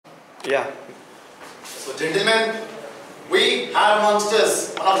Yeah. So gentlemen, we have amongst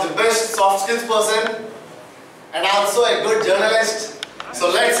us one of the best soft skills person and also a good journalist.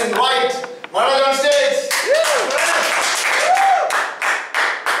 So let's invite Mannoj on stage.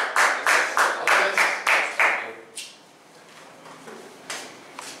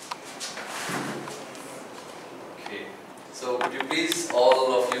 Okay. So could you please,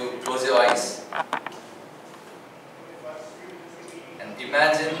 all of you, close your eyes and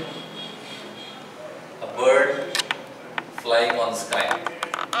imagine a bird flying on the sky.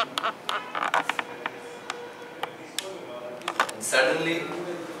 And suddenly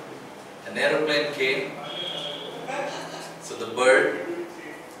an aeroplane came, so the bird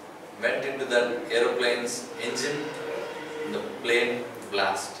went into the aeroplane's engine and the plane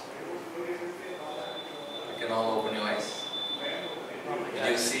blast. You can all open your eyes. Did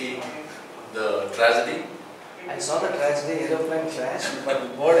you see the tragedy? I saw the tragedy, aeroplane crash, but the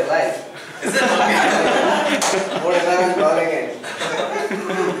bird alive. Is it okay? Bird alive and gone again.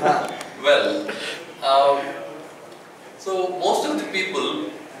 Well, so most of the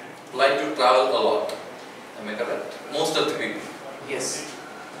people like to travel a lot. Am I correct? Most of the people. Yes.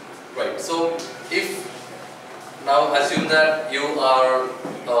 Right. So if now assume that you are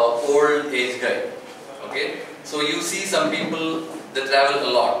old age guy. Okay. So you see some people that travel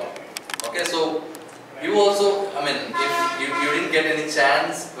a lot. Okay. So you also, I mean, if you didn't get any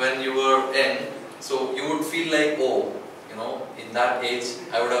chance when you were young, so you would feel like, oh, you know, in that age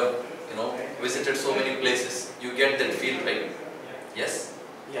I would have, you know, visited so many places. You get that feel, right? Yes?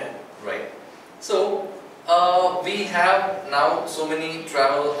 Yeah. Right. So we have now so many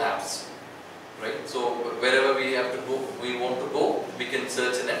travel apps, right? So wherever we have to go, we want to go, we can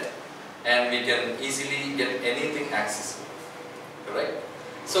search in it and we can easily get anything accessible, correct?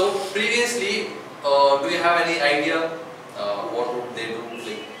 So previously, do you have any idea what would they do,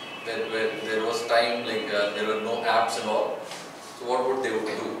 like where there was time, like there were no apps and all, so what would they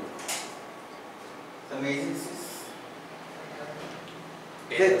do? Some agencies.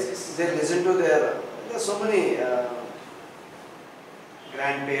 Agencies. They listen to their, there are so many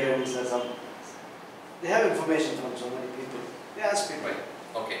grandparents or some, they have information from so many people. They ask people. Right.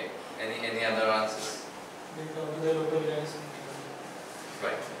 Okay. Any other answers?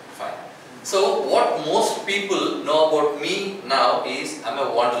 Right. Fine. So what most people know about me now is I'm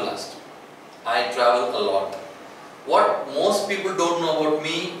a wanderlust. I travel a lot. What most people don't know about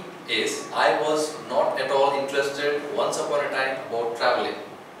me is I was not at all interested once upon a time about traveling.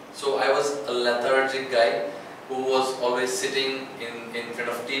 So I was a lethargic guy who was always sitting in front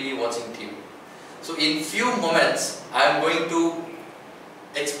of TV watching TV. So in few moments I am going to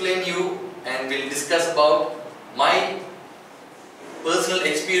explain you and we'll discuss about my personal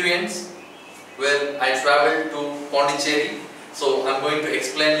experience where I traveled to Pondicherry. So I'm going to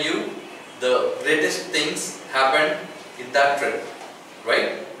explain you the greatest things happened in that trip.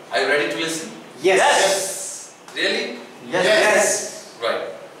 Right? Are you ready to listen? Yes. Yes. Really? Yes. Yes. Right.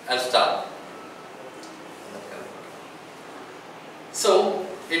 I'll start. So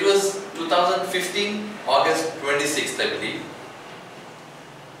it was 2015, August 26th, I believe.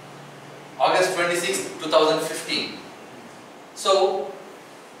 August 26th, 2015. So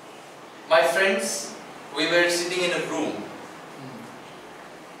my friends, we were sitting in a room.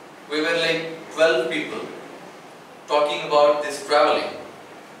 We were like 12 people talking about this traveling.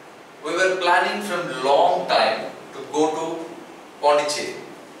 We were planning from long time to go to Pondicherry.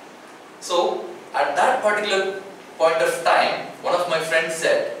 So at that particular point of time, one of my friends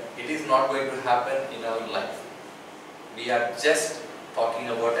said, it is not going to happen in our life. We are just talking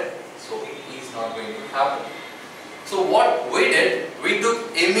about it, so it is not going to happen. So what we did, we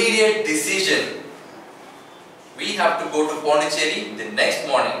took immediate decision. We have to go to Pondicherry the next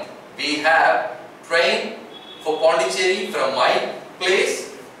morning. We have train for Pondicherry from my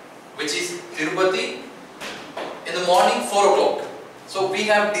place, which is Tirupati, in the morning 4 o'clock. So we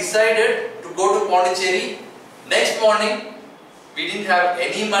have decided to go to Pondicherry. Next morning, we didn't have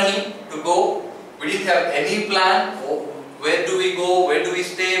any money to go. We didn't have any plan. Where do we go? Where do we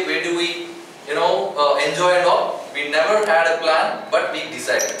stay? Where do we, enjoy and all? We never had a plan, but we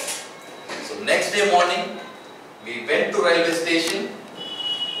decided. So next day morning, we went to railway station.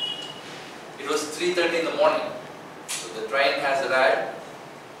 It was 3:30 in the morning. So the train has arrived.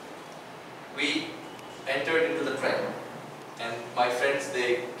 We entered into the train, and my friends,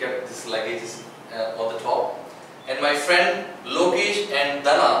 they kept this luggages on the top. And my friend Lokesh and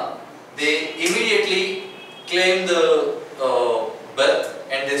Dana, they immediately claimed the berth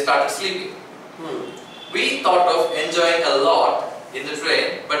and they started sleeping. We thought of enjoying a lot in the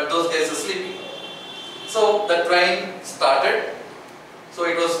train, but those guys are sleeping. So the train started. So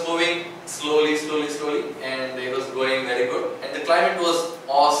it was moving slowly, and it was going very good. And the climate was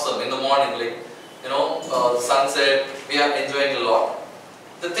awesome in the morning, like, you know, sunset, we are enjoying a lot.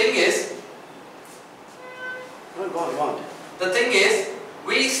 The thing is,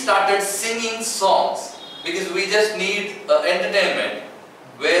 we started singing songs because we just need entertainment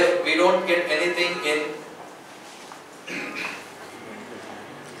where we don't get anything in.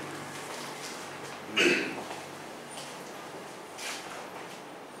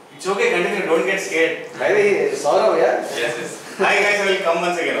 It's okay, continue, don't get scared. Very sorrow, yeah? Yes. Hi guys, I will come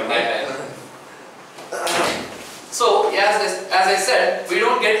once again, okay? So, as I said, we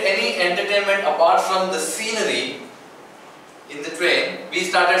don't get any entertainment apart from the scenery in the train. We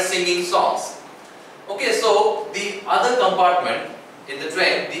started singing songs. Okay, so the other compartment in the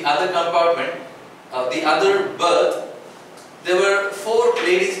train, the other berth, there were 4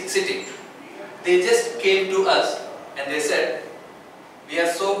 ladies sitting. They just came to us and they said, "We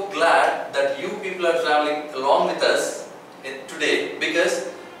are so glad that you people are traveling along with us today, because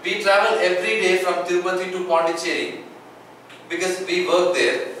we travel every day from Tirupati to Pondicherry because we work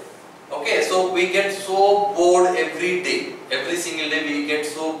there. Okay, so we get so bored every day. Every single day we get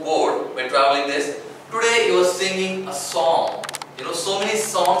so bored by traveling this. Today you are singing a song. You know, so many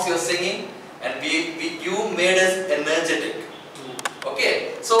songs you are singing, and you made us energetic."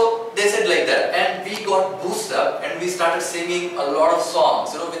 Okay, so they said like that, and we got boosted up and we started singing a lot of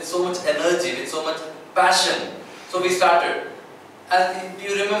songs, you know, with so much energy, with so much passion. So we started. Do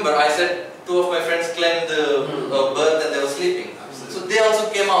you remember I said 2 of my friends climbed the berth and they were sleeping. So they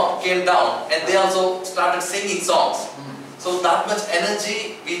also came down and they also started singing songs. So that much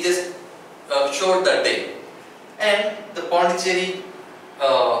energy we just showed that day. And the Pondicherry,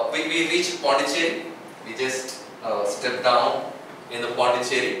 we reached Pondicherry. We just stepped down in the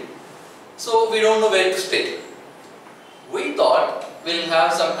Pondicherry. So we don't know where to stay. We thought we'll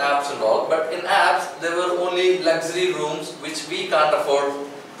have some apps and all, but in apps there were only luxury rooms which we can't afford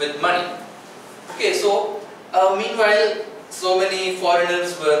with money. Okay, so meanwhile so many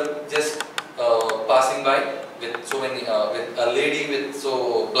foreigners were just passing by with so many with a lady with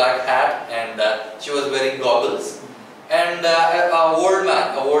so black hat, and she was wearing goggles, and a old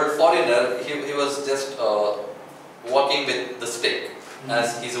man, a old foreigner, he was just walking with the stick.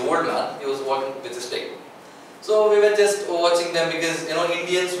 As he's an old man, he was walking with a stick. So we were just watching them because, you know,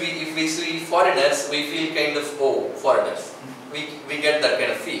 Indians, if we see foreigners, we feel kind of, oh, foreigners. We get that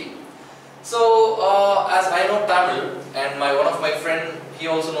kind of feel. So as I know Tamil, and one of my friend, he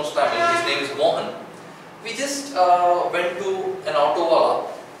also knows Tamil, his name is Mohan. We just went to an auto wala.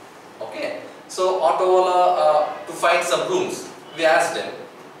 Okay, so auto wala to find some rooms. We asked him,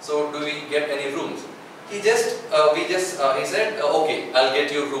 so do we get any rooms? He said, okay, I'll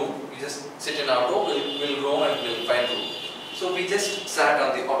get you a room. You just sit in auto, we'll roam and we'll find room. So we just sat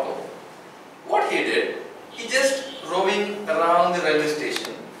on the auto. What he did, he just roaming around the railway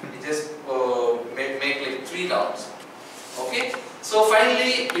station. He just make like 3 rounds. Okay. So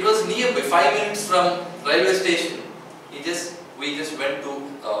finally, it was nearby, 5 minutes from railway station. We just went to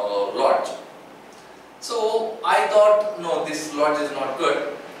lodge. So I thought, no, this lodge is not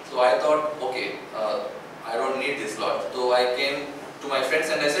good. So I thought, okay, I don't need this lodge. So I came to my friends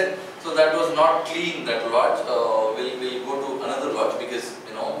and I said, so that was not clean, that lodge. We'll go to another lodge because,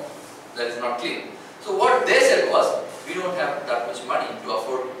 you know, that is not clean. So what they said was, we don't have that much money to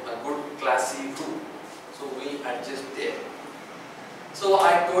afford a good classy room. So we'll adjust there. So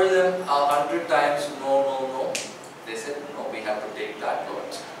I told them 100 times, no. They said, no, we have to take that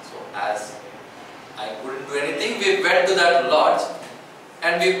lodge. So as I couldn't do anything, we went to that lodge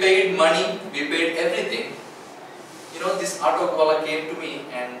and we paid money, we paid everything. You know, this auto wala came to me,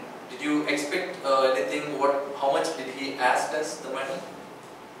 and did you expect anything? How much did he ask us the money?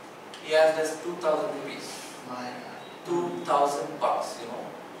 He asked us 2,000 rupees. 2,000 bucks, you know.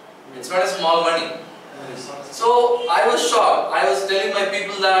 It's not a small money. So I was shocked. I was telling my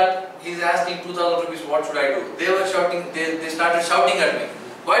people that he's asking 2,000 rupees, what should I do? They were shouting, they started shouting at me.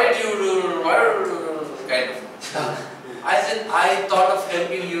 Why did you do, kind of. I said, I thought of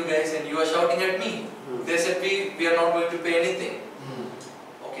helping you guys and you are shouting at me. They said, we are not going to pay anything.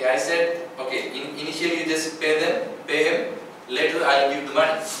 Okay, I said, okay, initially you just pay him, later I'll give the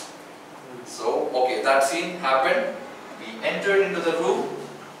money. So, okay, that scene happened. We entered into the room,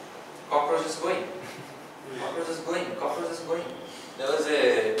 cockroach is going. Cockroach is going. There was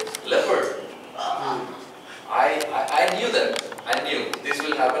a leopard. I knew that. I knew this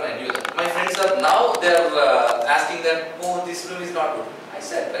will happen. I knew that. My friends are now asking that, oh, this room is not good. I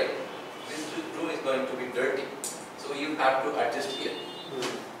said, right, this room is going to be dirty. So you have to adjust here.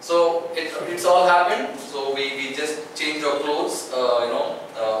 So it's all happened. So we just changed our clothes.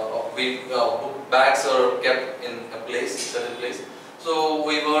 We bags are kept in a place, certain place. So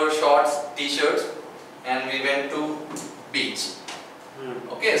we wore shorts, t-shirts, and we went to beach.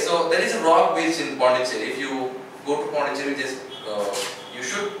 Okay, so there is a rock beach in Pondicherry. If you go to Pondicherry,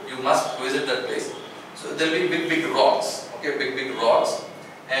 you must visit that place. So there will be big rocks. Okay, big rocks,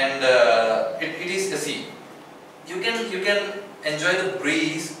 and it is a sea. You can enjoy the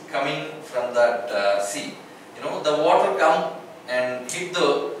breeze coming from that sea. You know, the water come and hit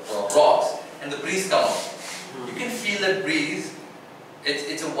the rocks, and the breeze come out. You can feel that breeze.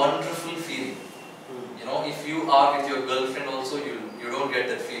 It's a wonderful feeling. You know, if you are with your girlfriend also, you don't get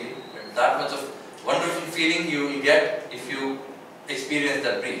that feeling. But that much of wonderful feeling you will get if you experience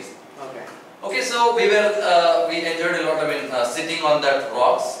that breeze. Okay. Okay, so we enjoyed a lot. I mean, sitting on that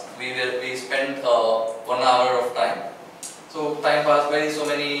rocks, we spent 1 hour of time. So time passed by. So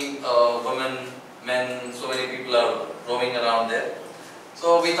many women, men, so many people are roaming around there.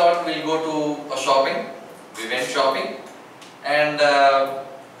 So we thought we'll go to shopping. We went shopping, and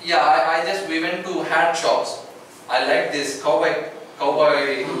we went to hat shops. I like this cowboy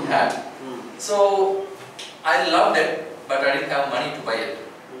hat. So I loved it, but I didn't have money to buy it.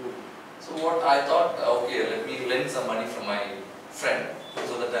 So what I thought, okay, let me lend some money from my friend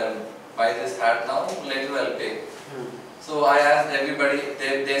so that I'll buy this hat now, later I'll pay. So I asked everybody,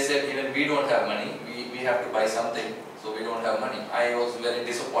 they said even we don't have money, we have to buy something, so we don't have money. I was very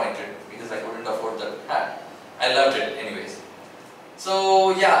disappointed because I couldn't afford that hat. I loved it anyways.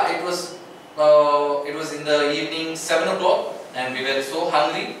 So yeah, it was in the evening 7 o'clock, and we were so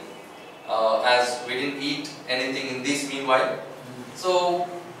hungry as we didn't eat anything in this meanwhile. So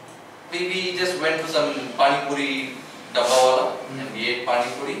we just went to some pani puri dabbawala and we ate pani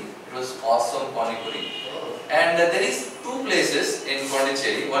puri. It was awesome pani puri. And there is two places in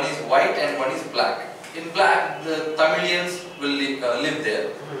Pondicherry. One is white and one is black. In black, the Tamilians will live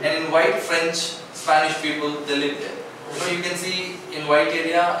there, and in white, French, Spanish people, they live there. So you can see in white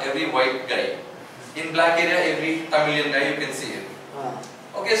area every white guy. In black area every Tamilian guy you can see him.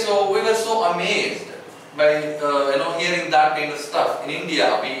 Okay, so we were so amazed by hearing that kind of stuff. In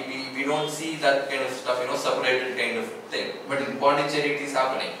India, we don't see that kind of stuff, separated kind of thing. But in Pondicherry it is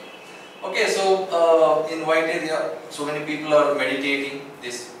happening. Okay, so in white area, so many people are meditating.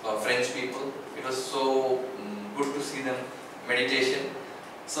 These French people. It was so good to see them meditation.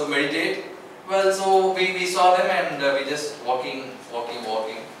 So meditate. Well, so we saw them and we just walking,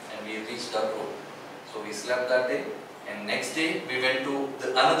 and we reached our road. So we slept that day, and next day we went to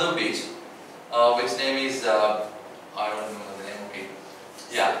another beach, which name is I don't remember the name. Okay,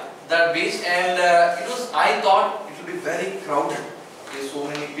 yeah, that beach, and I thought it would be very crowded. Okay, so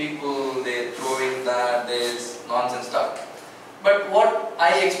many people, they're throwing that, there's nonsense stuff. But what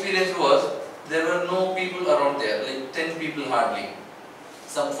I experienced was there were no people around there, like 10 people hardly.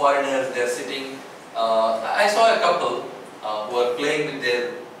 Some foreigners, they're sitting. I saw a couple who are playing with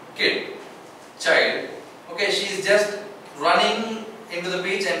their child. Okay, she's just running into the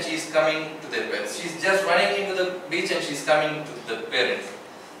beach and she's coming to their parents. She's just running into the beach and she's coming to the parents.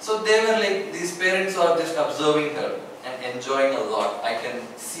 So they were like, these parents are just observing her and enjoying a lot. I can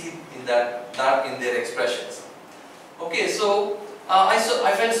see in that in their expressions. Okay, so I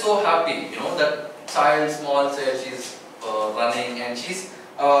felt so happy, that small child, she's running and she's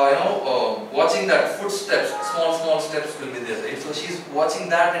watching that footsteps, small steps will be there, right? So she's watching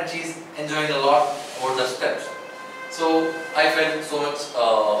that and she's enjoying a lot over the steps. So I felt so much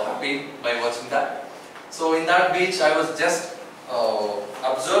happy by watching that. So in that beach, I was just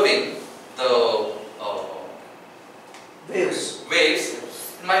observing the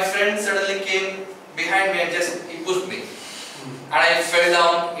waves. My friend suddenly came behind me and he pushed me. And I fell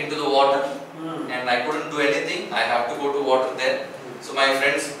down into the water and I couldn't do anything. I have to go to water then. So my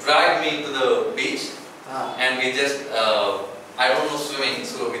friends dragged me to the beach and we just, I don't know swimming,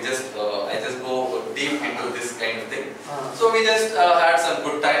 so I just go deep into this kind of thing. So we just had some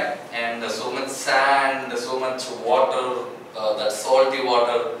good time, and so much sand, so much water, that salty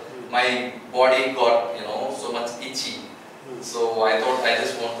water, my body got so much itchy. So I thought I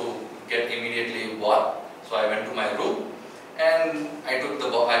just want to get immediately bath. So I went to my room and I took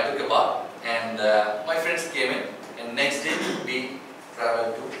a bath, and my friends came in, and next day we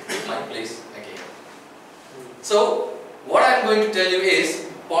traveled to my place again. So what I am going to tell you is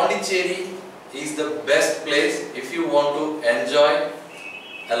Pondicherry is the best place if you want to enjoy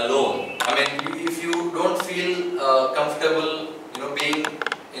alone. I mean, if you don't feel comfortable, being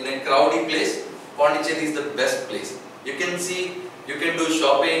in a crowded place, Pondicherry is the best place. You can do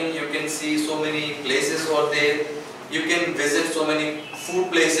shopping, you can see so many places over there, you can visit so many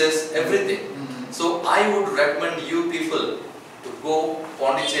food places, everything. So I would recommend you people to go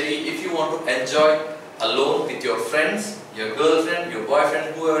Pondicherry if you want to enjoy alone with your friends, your girlfriend, your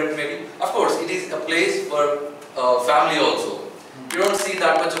boyfriend, whoever it may be. Of course, it is a place for family also. You don't see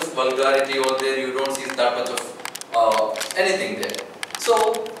that much of vulgarity over there, you don't see that much of anything there.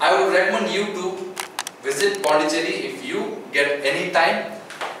 So, I would recommend you to visit Pondicherry if you get any time.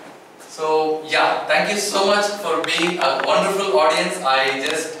 So, yeah, thank you so much for being a wonderful audience. I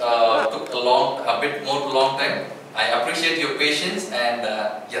just took a bit more long time. I appreciate your patience and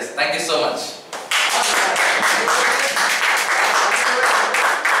yes, thank you so much.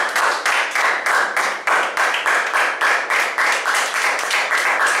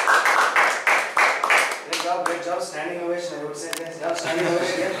 Great job, standing ovation, I would say. Yes, standing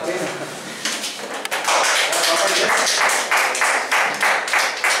ovation, yeah, please. Yeah,